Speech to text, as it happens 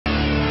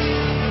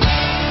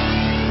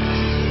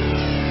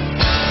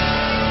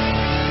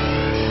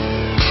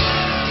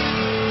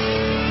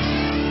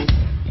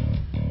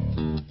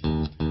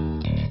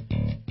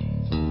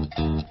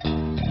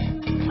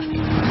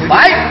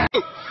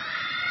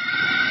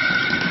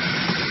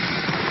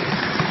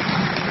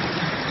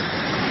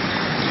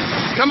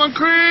Come on,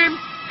 Cream.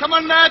 Come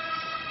on, Nat.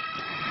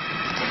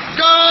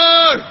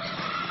 Go.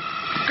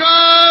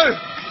 Go.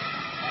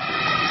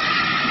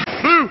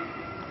 Blue.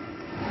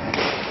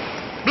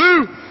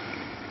 Blue.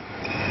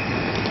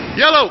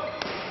 Yellow.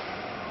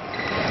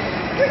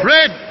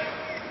 Red.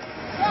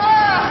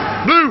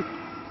 Blue.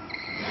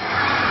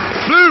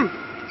 Blue.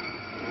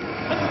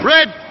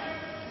 Red.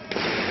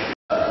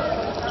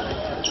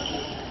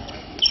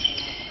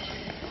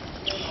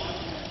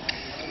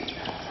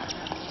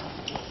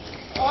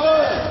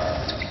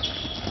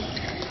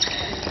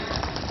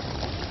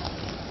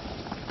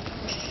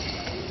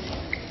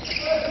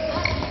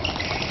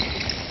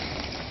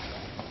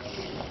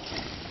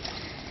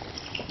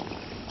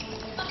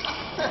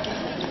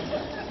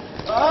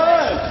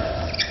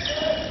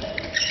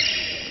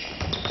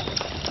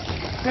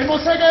 Ten more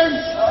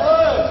seconds.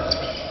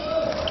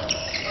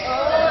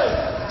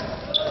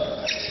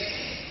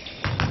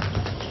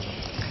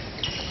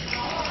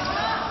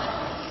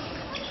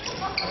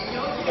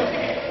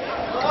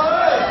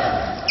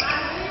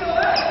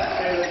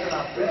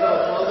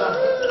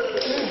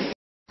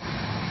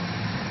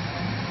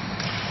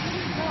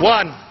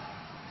 One.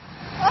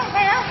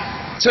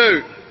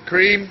 Two.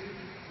 Cream.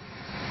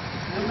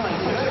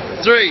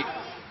 3.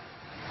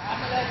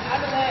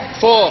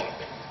 4.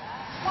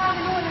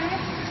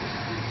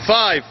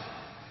 5.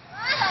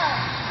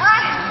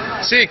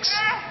 6.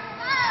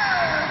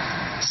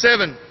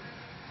 7.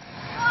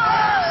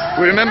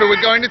 Remember,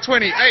 we're going to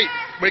 20. 8.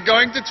 We're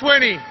going to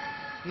 20.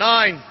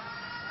 9.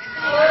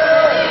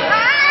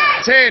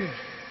 10.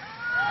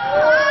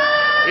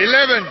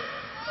 11.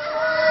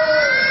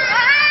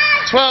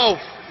 12.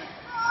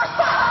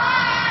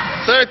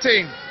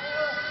 13.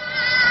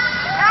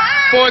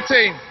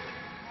 14.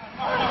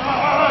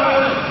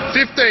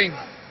 15.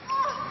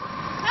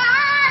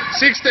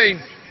 16.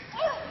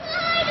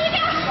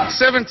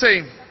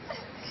 17.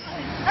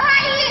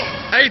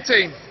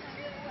 18.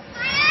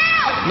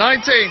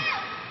 19.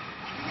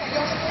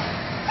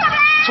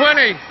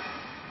 20.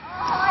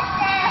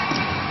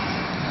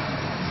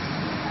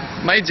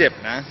 ไม่เจ็บ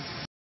นะ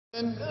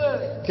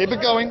Keep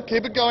it going,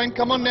 keep it going,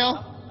 come on now.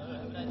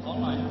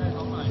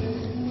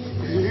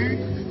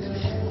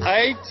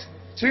 8.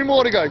 2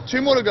 more to go,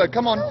 2 more to go,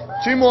 come on,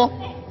 2 more.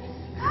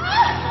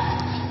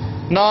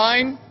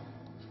 9.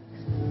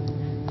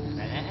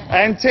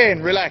 And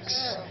 10, relax.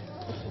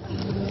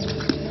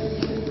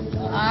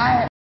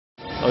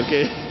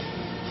 Okay.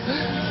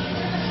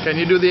 Can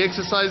you do the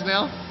exercise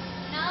now?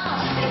 No.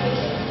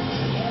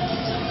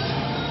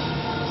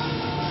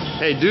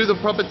 Hey, do the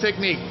proper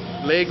technique.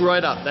 Leg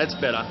right up, that's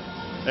better.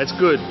 That's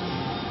good.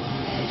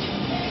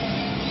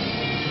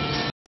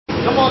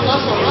 Come on,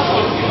 last one, last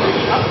one.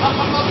 Up.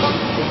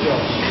 Good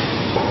job.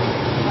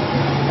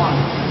 1,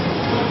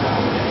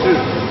 2,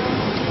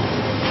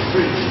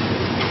 3,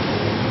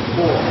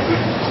 4,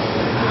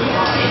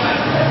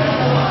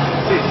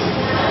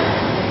 6.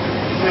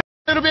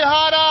 A little bit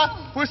harder.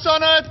 Push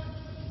on it.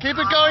 Keep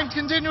it going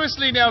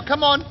continuously now.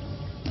 Come on.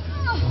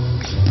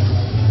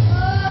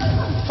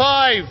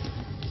 5,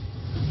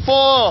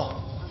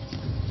 4,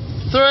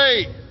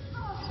 3,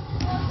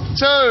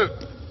 2.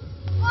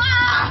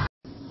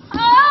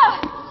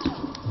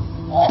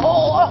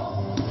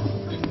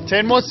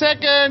 10 more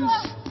seconds.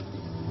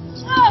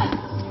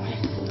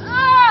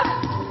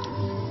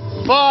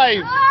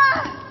 5,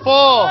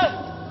 4,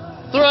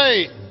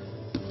 3,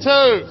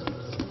 2,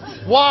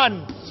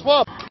 1.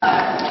 Swap.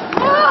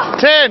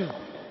 10,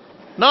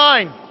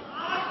 9,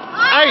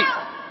 8.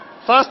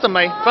 Faster,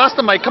 mate.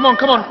 Faster, mate. Come on,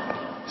 come on.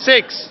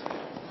 6,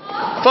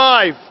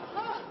 5,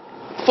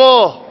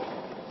 4,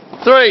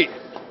 3,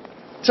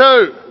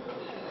 2,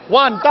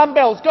 1.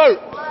 Dumbbells, go.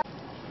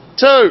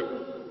 2,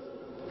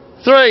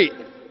 3,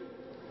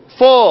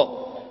 4,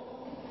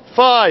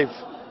 5,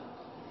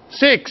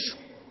 6,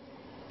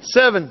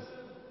 7,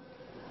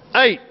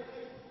 8,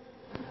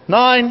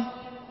 9,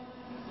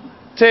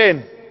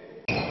 10.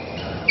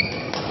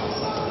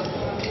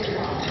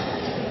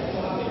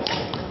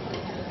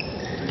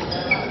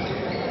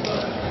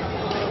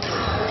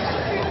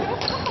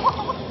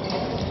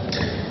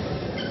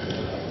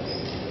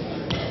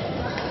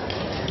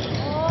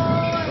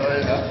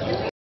 Sorry,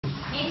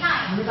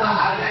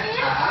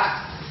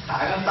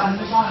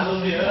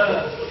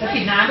 จะปิ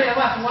ดน้ำไปแล้ว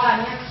ว่ะเพราะว่า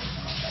เนี้ย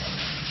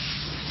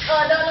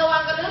เดินระวั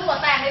งกระลื่นหัว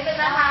แตกนิดนึง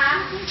นะคะ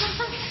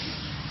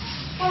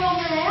พอลง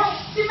แล้ว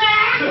พี่แม่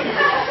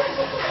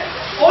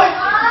โอ๊ย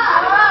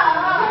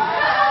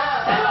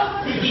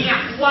จริงๆอ่ะ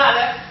กูว่าแ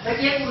ล้วเมื่อ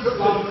กี้กู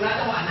ลองดูแล้ว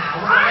จังหวะหนาว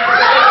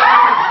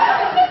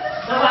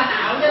จังหวะหน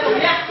าวเนี่ยตรง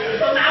เนี้ย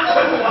ตรงน้ำต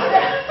รงหัวเ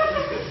นี่ย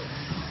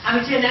ไม่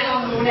เชื่อนะลอ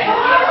งดูเนี่ย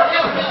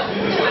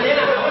อันนี้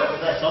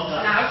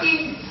หนาวจริง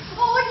โ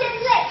อ้ยเย็น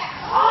เหล็กอ่ะ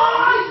โอ้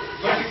ย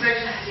เ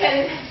ย็น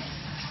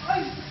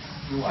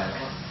ไม่ไหวแ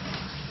ล้ว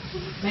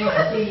ไม่ไหว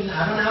จริงหนา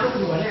วน้ำลูก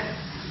หัวเนี่ย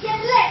เย็น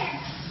เหล็ก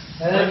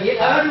นี้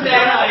ดูแล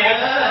หน่อยแ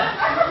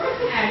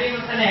หมนี่มั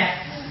นแผน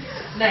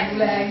กดู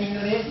แลยิง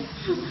ตัวนี้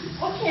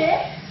โอเค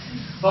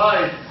 5,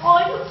 โอ้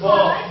ยทุกค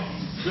น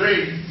 4,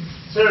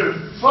 3,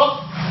 2, 4.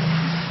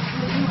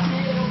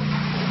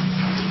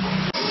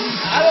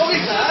 หาเราอี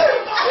กเหรอ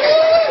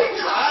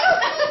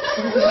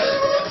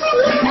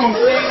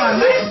ก่อ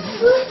นไหม